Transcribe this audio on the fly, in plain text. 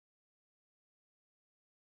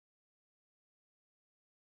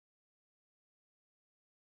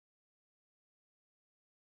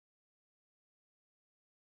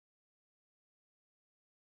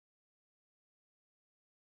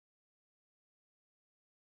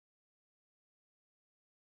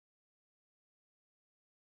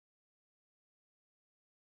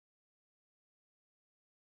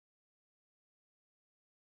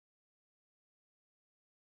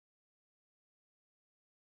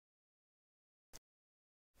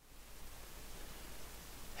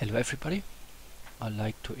Hello everybody, I'd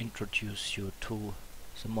like to introduce you to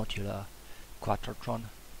the modular Quadratron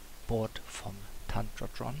board from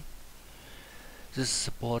Tantratron. This is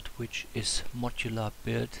a board which is modular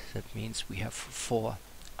built. That means we have 4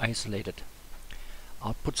 isolated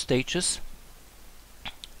output stages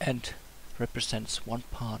and represents one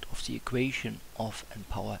part of the equation of a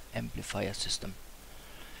power amplifier system.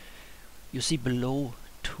 You see below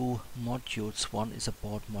 2 modules. One is a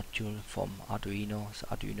board module from Arduino, the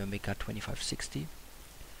Arduino Mega 2560,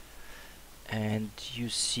 and you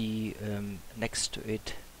see next to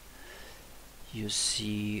it you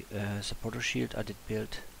see the proto shield I did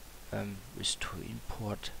build with 2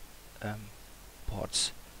 input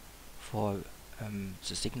ports for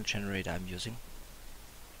the signal generator I'm using.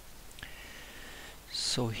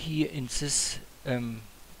 So here in this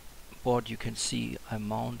board you can see I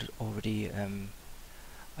mounted already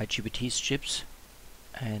IGBT chips,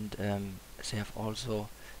 and they have also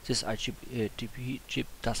this IGBT chip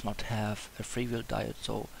does not have a freewheel diode,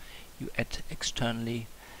 so you add externally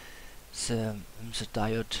the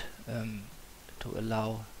diode to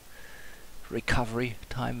allow recovery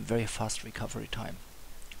time, very fast recovery time.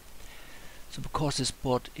 So because this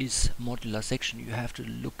board is modular section, you have to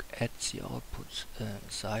look at the output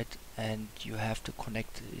side, and you have to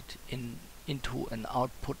connect it into an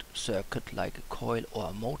output circuit like a coil or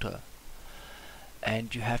a motor,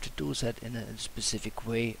 and you have to do that in a specific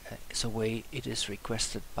way, the way it is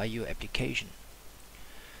requested by your application.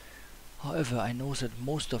 However, I know that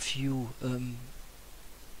most of you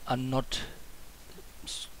are not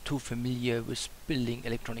too familiar with building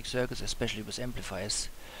electronic circuits, especially with amplifiers.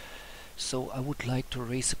 So I would like to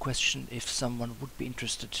raise a question if someone would be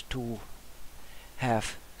interested to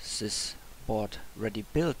have this board ready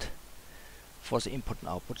built for the input and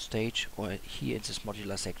output stage, or here in this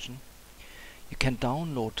modular section. You can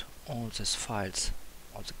download all these files,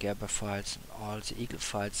 all the Gerber files and all the Eagle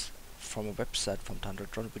files from a website from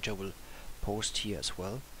Tantratron, which I will post here as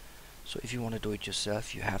well. So if you want to do it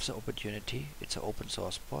yourself, you have the opportunity. It's an open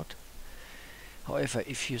source board. However,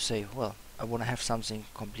 if you say, well, I want to have something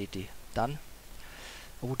completely done,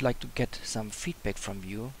 I would like to get some feedback from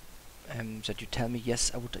you, that you tell me,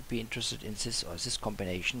 yes, I would be interested in this or this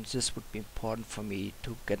combination. This would be important for me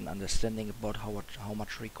to get an understanding about how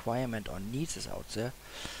much requirement or needs is out there,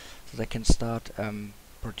 so that I can start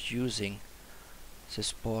producing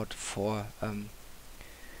this board for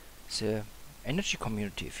the energy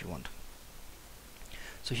community, if you want.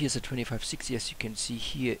 So here's a 2560. As you can see,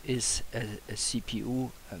 here is a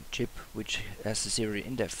CPU chip which has a serial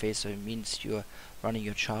interface, so it means you're running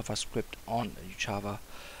your JavaScript on your Java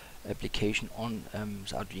application on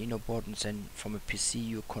the Arduino board, and then from a PC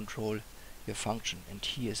you control your function. And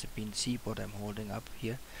here is a BNC board I'm holding up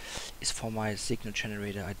here, is for my signal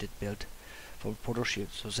generator I did build from proto shield.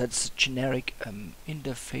 So that's a generic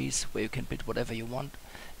interface where you can build whatever you want,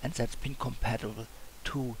 and that's pin compatible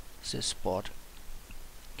to this board.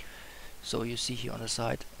 So you see here on the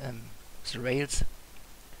side the rails,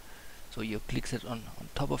 so you click that on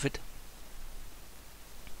top of it.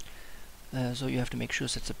 So you have to make sure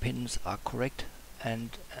that the pins are correct,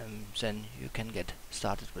 and then you can get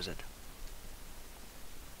started with it.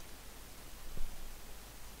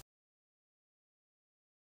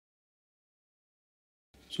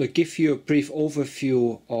 So I give you a brief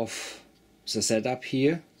overview of the setup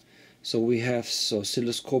here. So we have the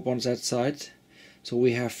oscilloscope on that side. So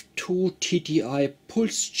we have 2 TDI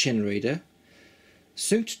pulse generator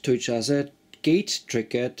synced to each other, gate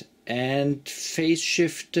triggered and phase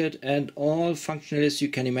shifted, and all functionalities you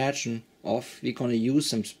can imagine of. We're going to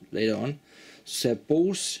use them later on. So they're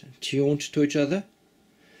both tuned to each other.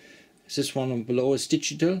 This one below is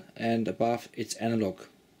digital and above it's analog.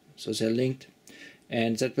 So they're linked,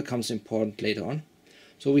 and that becomes important later on.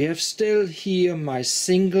 So we have still here my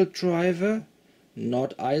single driver,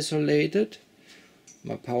 not isolated,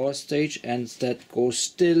 my power stage, and that goes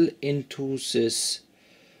still into this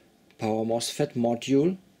power MOSFET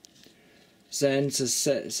module. Then the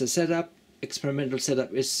setup, experimental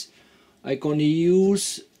setup, is I'm going to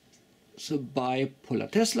use the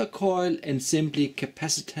bipolar Tesla coil and simply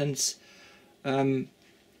capacitance.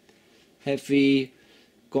 Have we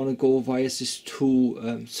gonna go via these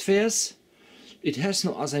 2 spheres. It has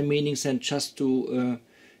no other meaning than just to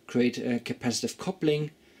create a capacitive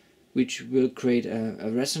coupling, which will create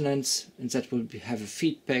a resonance, and that will have a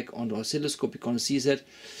feedback on the oscilloscope. You're going to see that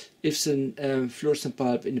if the fluorescent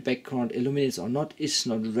bulb in the background illuminates or not is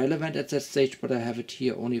not relevant at that stage, but I have it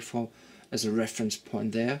here only for as a reference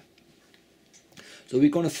point there. So we're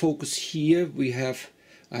going to focus here.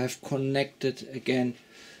 I have connected again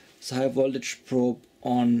the high voltage probe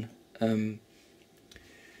on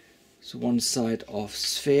So one side of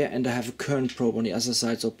sphere, and I have a current probe on the other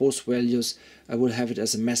side, so both values I will have it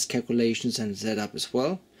as a mass calculations and setup as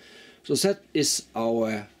well. So that is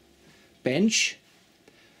our bench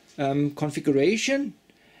configuration,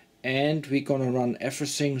 and we're gonna run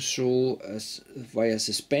everything through via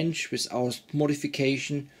this bench without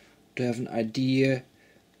modification to have an idea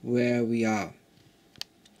where we are.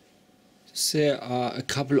 There are a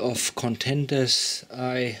couple of contenders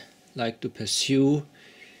I like to pursue.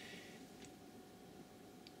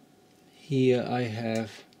 Here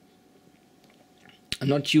I'm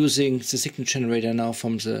not using the signal generator now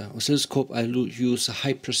from the oscilloscope. I use a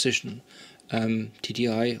high precision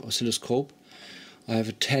TDI oscilloscope. I have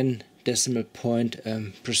a 10 decimal point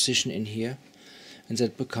precision in here, and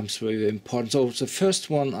that becomes very, very important. So the first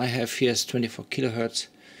one I have here is 24 kilohertz,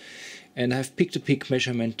 and I have peak-to-peak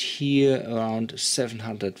measurement here around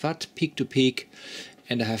 700 watt peak-to-peak,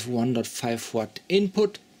 and I have 1.5 watt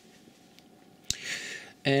input.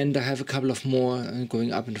 And I have a couple of more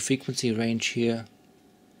going up in the frequency range here.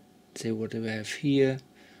 Let's see what do we have here.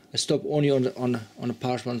 I stop only on the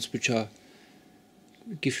part ones which are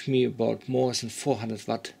give me about more than 400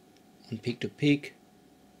 watt on peak to peak.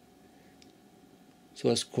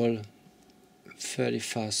 So I scroll fairly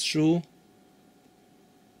fast through.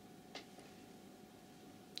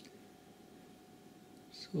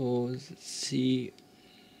 So let's see.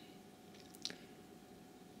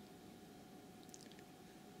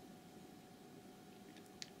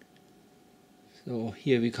 So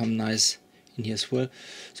here we come nice in here as well.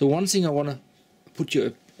 So one thing I want to put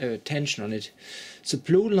your attention on it. The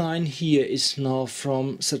blue line here is now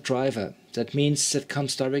from the driver. That means that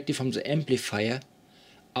comes directly from the amplifier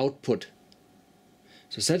output.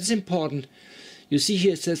 So that is important. You see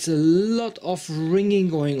here there's a lot of ringing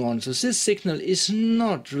going on. So this signal is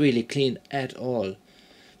not really clean at all.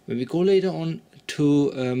 When we go later on to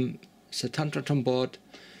the Tantratron board,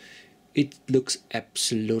 it looks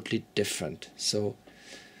absolutely different. So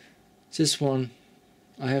this one,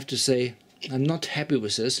 I have to say, I'm not happy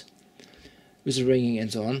with this, with the ringing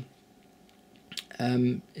and so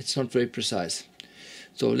on. It's not very precise.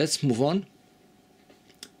 So let's move on.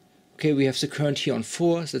 Okay, we have the current here on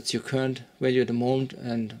 4, that's your current value at the moment,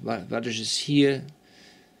 and wattage is here.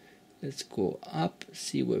 Let's go up,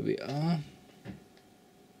 see where we are.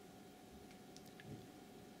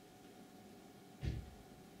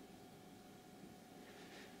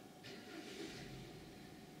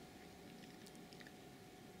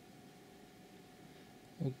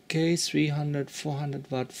 Okay, 300,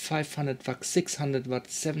 400 watt, 500 watt, 600 watt,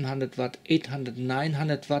 700 watt, 800,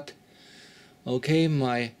 900 watt. Okay,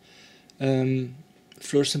 my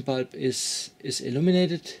fluorescent bulb is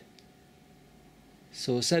illuminated.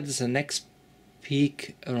 So that is the next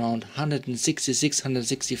peak around 166,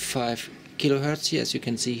 165 kilohertz here, as you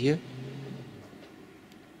can see here.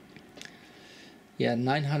 Yeah,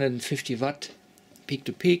 950 watt peak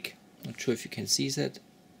to peak. Not sure if you can see that.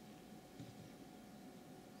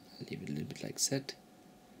 Leave it a little bit like that.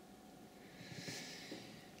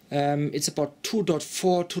 It's about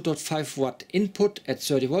 2.4, 2.5 watt input at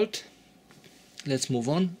 30 volt. Let's move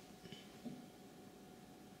on.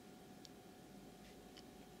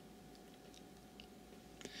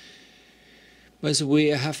 By the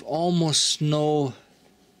way, I have almost no,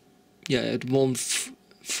 at the moment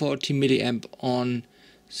 40 milliamp on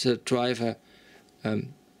the driver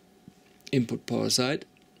input power side.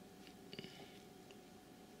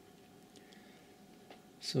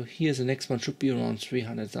 So here the next one should be around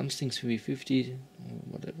 300 something, 350, or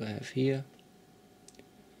whatever I have here.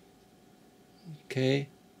 Okay.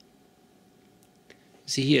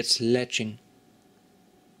 See here it's latching.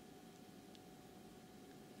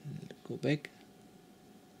 Go back.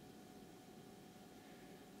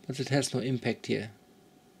 But it has no impact here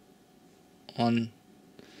on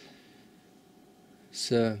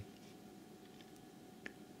the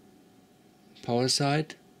power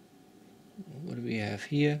side. What do we have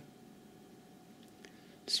here?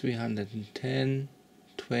 310,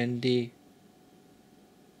 20,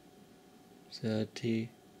 30,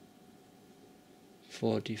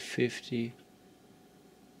 40, 50.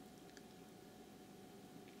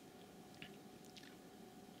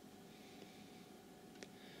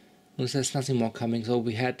 No, there's nothing more coming. So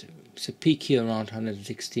we had the peak here around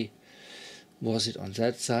 160. Was it on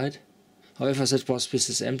that side? However, that was with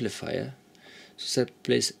this amplifier. So that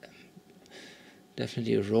plays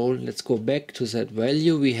definitely a role. Let's go back to that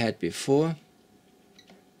value we had before.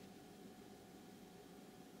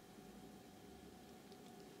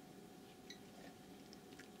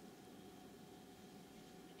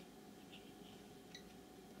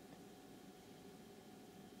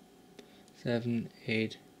 Seven,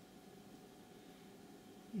 8,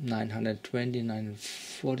 920,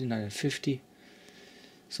 940, 950.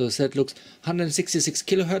 So that looks 166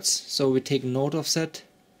 kilohertz. So we take note of that,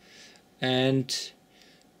 and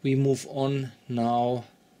we move on now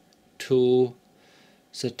to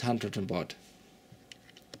the Tantratron board.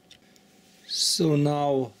 So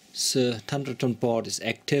now the Tantratron board is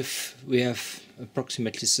active. We have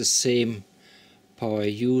approximately the same power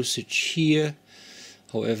usage here.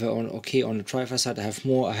 However, on the driver side I have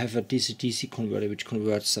more. I have a DC-DC converter which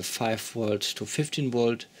converts the 5 volt to 15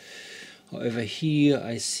 volt. However, here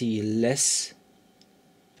I see less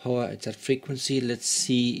power at that frequency. Let's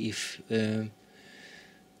see if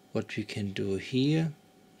what we can do here.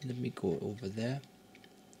 Let me go over there.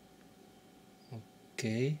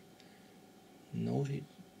 Okay. No.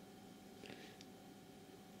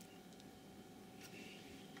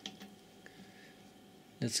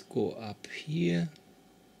 Let's go up here.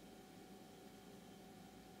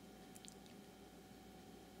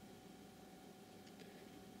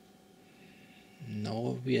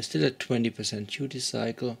 No, we are still at 20% duty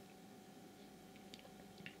cycle.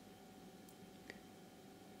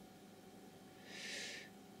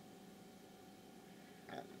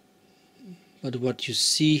 But what you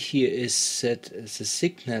see here is that the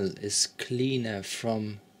signal is cleaner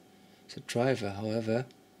from the driver. However,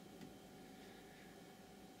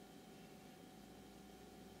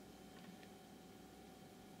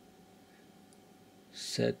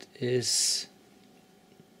 that is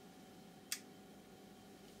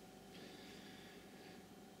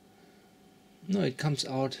no, it comes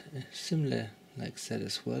out similar like that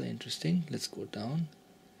as well. Interesting. Let's go down.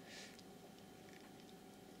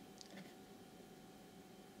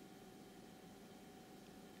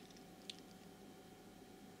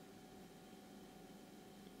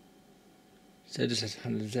 That is at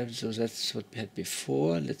 170, so that's what we had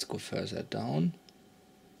before. Let's go further down.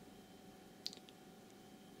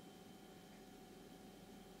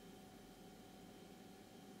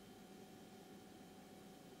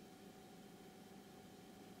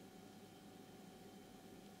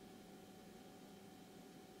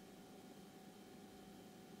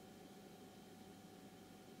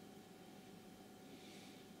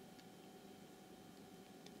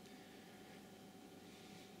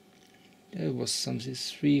 There was something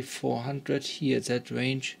 300-400 here at that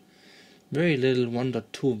range. Very little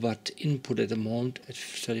 1.2 watt input at the moment at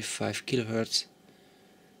 35 kilohertz.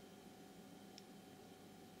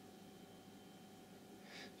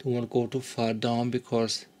 Don't want to go too far down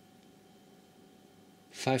because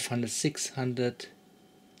 500, 600,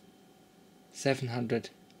 700.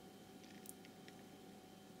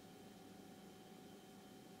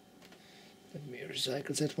 Let me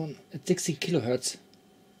recycle that one at 16 kilohertz.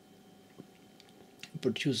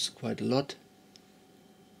 Produces quite a lot.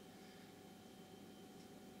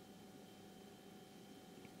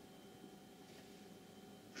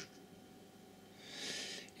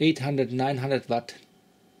 (800, 900 watt).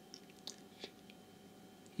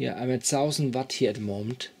 Yeah, I'm at 1000 watt here at the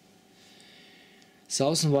moment.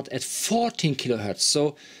 1000 watt at 14 kilohertz.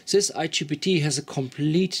 So this IGBT has a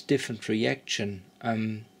complete different reaction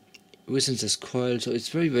within this coil. So it's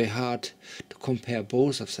very, very hard to compare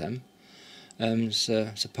both of them.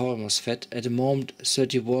 The power MOSFET at the moment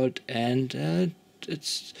 30 volt, and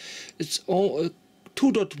it's all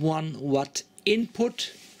 2.1 watt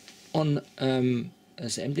input on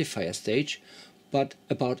the amplifier stage, but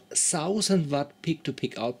about 1000 watt peak to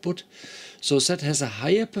peak output. So that has a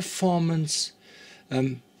higher performance,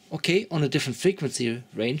 okay, on a different frequency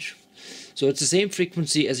range. So it's the same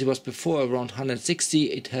frequency as it was before, around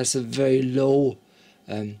 160. It has a very low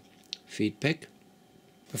feedback.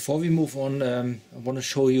 Before we move on, I want to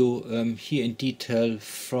show you here in detail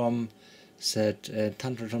from that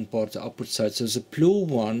Tantratron board the output side. So the blue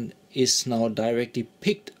one is now directly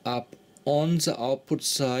picked up on the output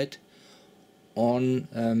side on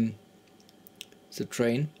the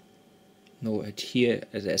drain. No, at here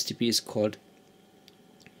the STB is called.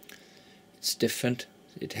 It's different.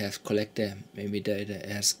 It has collector, maybe it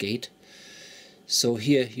has gate. So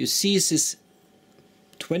here you see this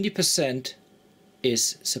 20%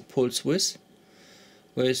 is the pulse width,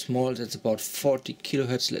 very small. That's about 40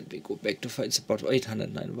 kilohertz. Let me go back to find. It's about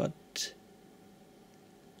 809 watt.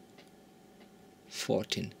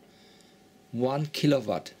 14, 1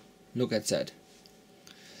 kilowatt. Look at that.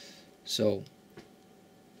 So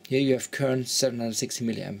here you have current 760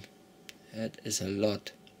 milliamp. That is a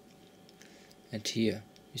lot. And here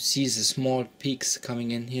you see the small peaks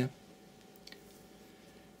coming in here.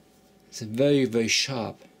 It's very, very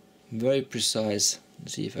sharp, very precise.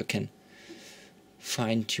 Let's see if I can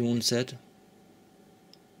fine tune that.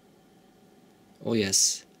 Oh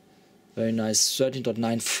yes, Very nice,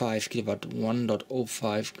 13.95 kilowatt,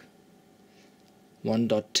 1.05,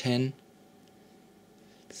 1.10.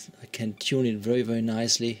 I can tune it very, very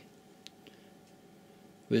nicely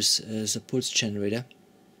with the pulse generator.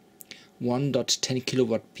 1.10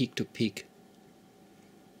 kilowatt peak to peak.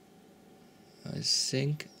 I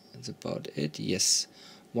think that's about it. Yes,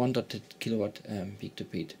 1.10 kilowatt peak to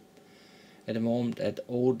peak. At the moment at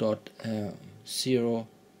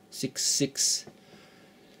 0.066,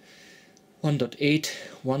 1.8,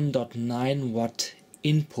 1.9 watt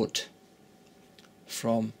input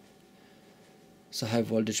from the high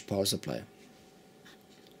voltage power supply.